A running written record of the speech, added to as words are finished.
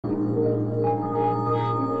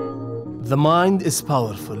The mind is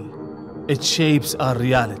powerful. It shapes our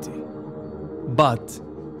reality. But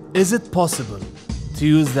is it possible to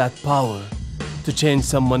use that power to change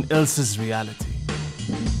someone else's reality?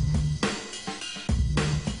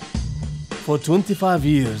 For 25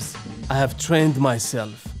 years, I have trained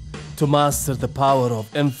myself to master the power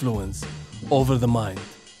of influence over the mind.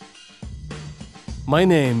 My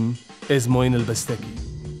name is Moein Al Bastaki.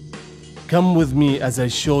 Come with me as I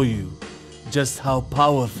show you just how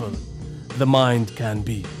powerful the mind can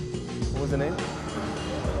be. What was the name?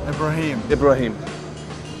 Ibrahim. Ibrahim.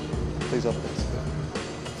 Please open this.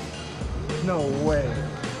 No way.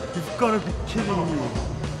 You've got to be kidding me.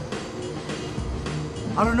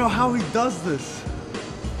 I don't know how he does this.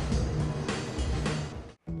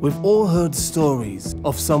 We've all heard stories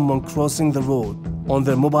of someone crossing the road on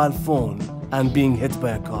their mobile phone and being hit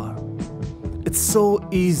by a car. It's so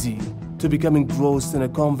easy to become engrossed in a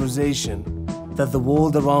conversation that the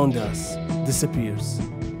world around us disappears.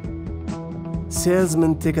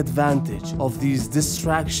 Salesmen take advantage of these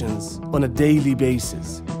distractions on a daily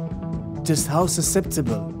basis. Just how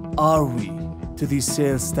susceptible are we to these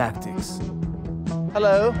sales tactics?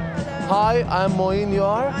 Hello. Hi, I'm Moein. You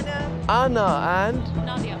are? Anna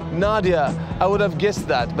and? Nadia. I would have guessed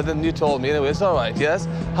that, but then you told me. Anyway, it's all right, yes?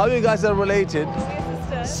 How you guys are related?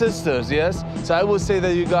 We're sisters. Sisters, yes? So I would say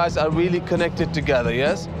that you guys are really connected together,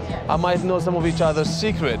 yes? I might know some of each other's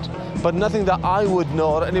secret, but nothing that I would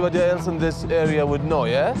know or anybody else in this area would know,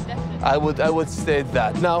 yeah? Definitely. I would state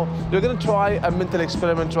that. Now, we're gonna try a mental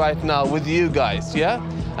experiment right now with you guys, yeah?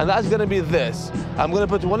 And that's gonna be this. I'm gonna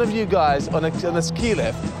put one of you guys on a ski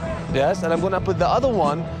lift, yes? And I'm gonna put the other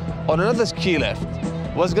one on another ski lift.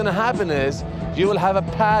 What's gonna happen is, you will have a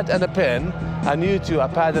pad and a pen, and you two a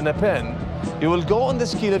pad and a pen. You will go on the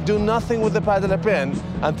ski lift, do nothing with the pad and a pen,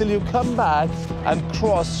 until you come back and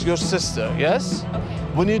cross your sister, yes? Okay.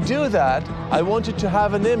 When you do that, I want you to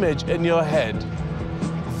have an image in your head.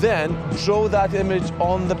 Then draw that image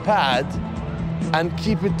on the pad and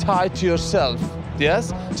keep it tied to yourself,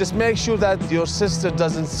 yes? Just make sure that your sister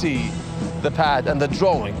doesn't see the pad and the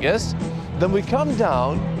drawing, yes? Then we come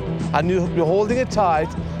down and you're holding it tight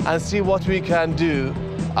and see what we can do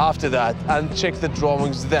after that and check the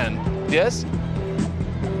drawings then, yes?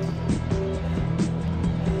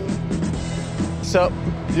 So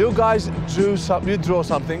you guys drew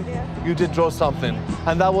something, Yeah. you did draw something,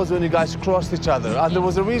 and that was when you guys crossed each other, and there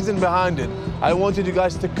was a reason behind it. I wanted you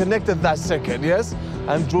guys to connect at that second, yes?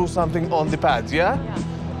 And drew something on the pads, yeah?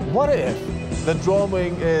 What if the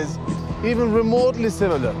drawing is even remotely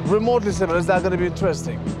similar? Remotely similar, is that gonna be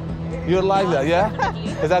interesting? You're like that, yeah?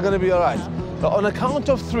 Is that gonna be all right? But on a count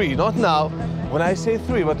of three, not now. When I say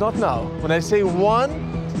three, but not now. When I say 1,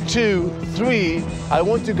 2, 3, I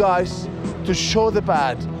want you guys to show the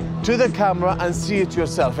pad to the camera and see it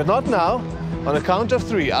yourself. And not now. On a count of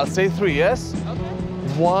 3, I'll say 3, yes?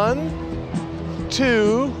 Okay. 1,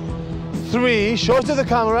 2, 3. Show it to the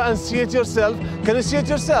camera and see it yourself. Can you see it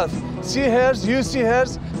yourself? See hers, you see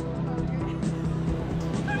hers.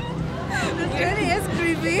 This really is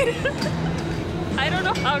creepy. I don't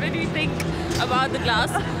know, how did you think about the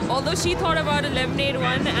glass? Although she thought about a lemonade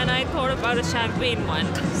one and I thought about a champagne one.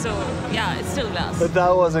 So yeah, it's still glass. But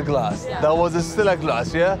that was a glass. Yeah. That was still a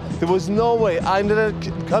glass, yeah? There was no way. I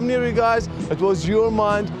didn't come near you guys. It was your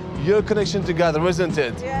mind, your connection together, isn't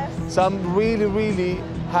it? Yes. So I'm really, really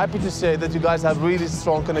happy to say that you guys have really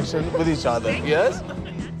strong connection with each other, yes?